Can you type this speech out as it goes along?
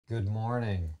Good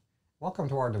morning. Welcome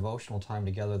to our devotional time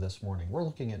together this morning. We're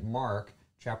looking at Mark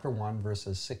chapter 1,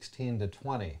 verses 16 to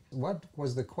 20. What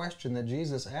was the question that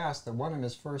Jesus asked that one of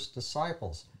his first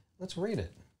disciples? Let's read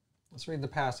it. Let's read the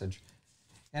passage.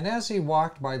 And as he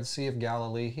walked by the Sea of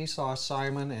Galilee, he saw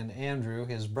Simon and Andrew,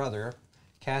 his brother,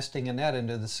 casting a net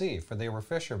into the sea, for they were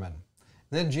fishermen.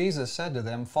 Then Jesus said to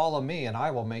them, "Follow me, and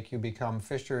I will make you become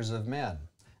fishers of men."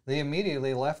 They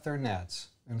immediately left their nets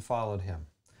and followed him.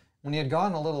 When he had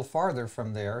gone a little farther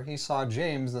from there, he saw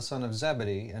James the son of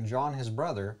Zebedee and John his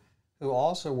brother, who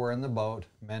also were in the boat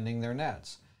mending their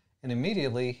nets. And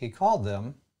immediately he called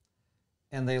them,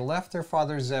 and they left their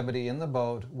father Zebedee in the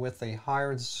boat with the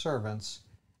hired servants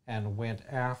and went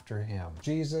after him.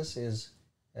 Jesus is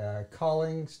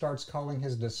starts calling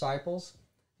his disciples,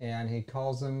 and he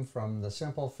calls them from the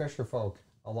simple fisher folk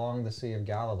along the Sea of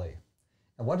Galilee.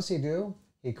 And what does he do?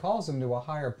 He calls them to a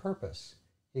higher purpose.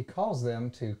 He calls them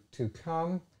to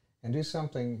come and do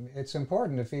something. It's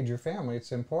important to feed your family.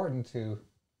 It's important to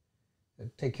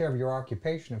take care of your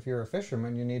occupation. If you're a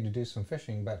fisherman, you need to do some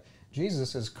fishing. But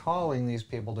Jesus is calling these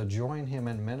people to join him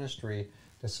in ministry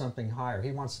to something higher.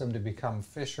 He wants them to become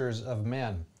fishers of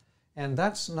men. And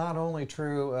that's not only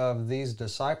true of these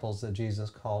disciples that Jesus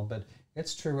called, but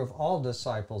it's true of all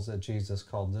disciples that Jesus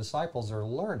called. Disciples are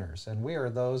learners, and we are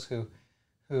those who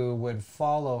would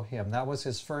follow him. That was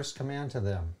his first command to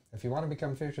them. If you want to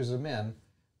become fishers of men,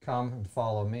 come and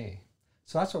follow me.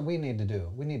 So that's what we need to do.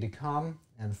 We need to come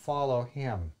and follow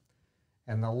him.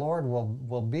 And the Lord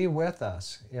will be with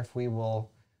us if we will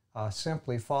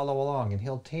simply follow along, and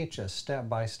he'll teach us step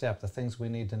by step the things we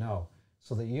need to know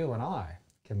so that you and I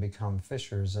can become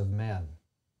fishers of men.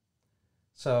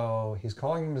 So he's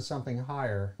calling them to something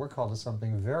higher. We're called to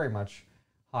something very much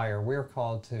higher. We're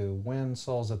called to win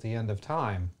souls at the end of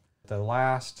time. The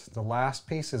last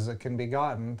pieces that can be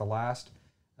gotten, the last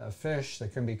fish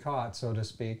that can be caught, so to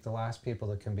speak, the last people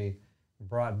that can be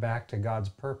brought back to God's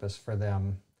purpose for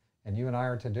them. And you and I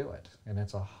are to do it. And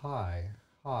it's a high,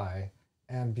 high,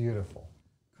 and beautiful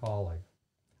calling.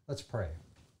 Let's pray.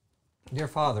 Dear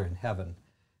Father in heaven,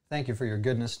 thank you for your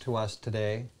goodness to us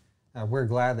today. We're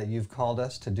glad that you've called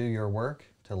us to do your work,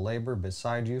 to labor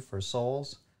beside you for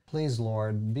souls. Please,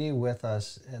 Lord, be with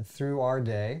us through our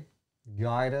day.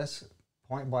 Guide us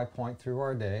point by point through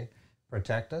our day.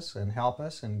 Protect us and help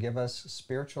us and give us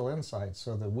spiritual insight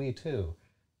so that we too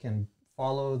can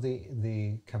follow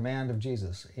the command of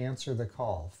Jesus, answer the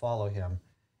call, follow him,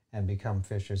 and become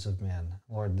fishers of men.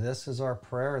 Lord, this is our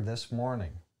prayer this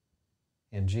morning.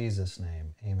 In Jesus'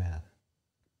 name, amen.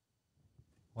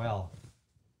 Well,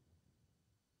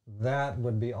 that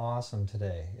would be awesome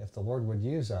today if the Lord would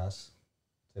use us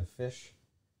to fish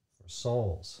for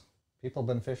souls. People have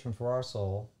been fishing for our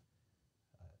soul.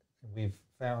 We've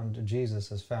found Jesus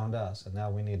has found us, and now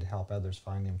we need to help others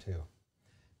find him too.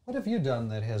 What have you done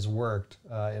that has worked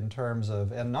in terms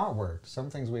of, and not worked? Some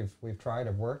things we've tried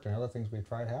have worked, and other things we've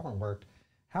tried haven't worked.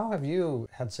 How have you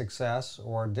had success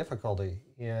or difficulty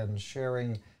in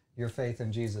sharing your faith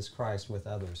in Jesus Christ with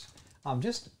others?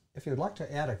 Just if you'd like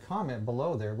to add a comment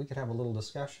below there, we could have a little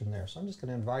discussion there. So I'm just going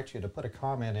to invite you to put a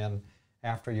comment in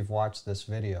after you've watched this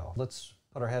video. Let's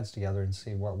put our heads together and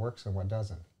see what works and what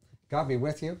doesn't. God be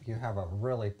with you. You have a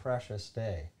really precious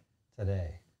day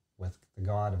today with the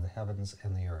God of the heavens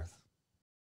and the earth.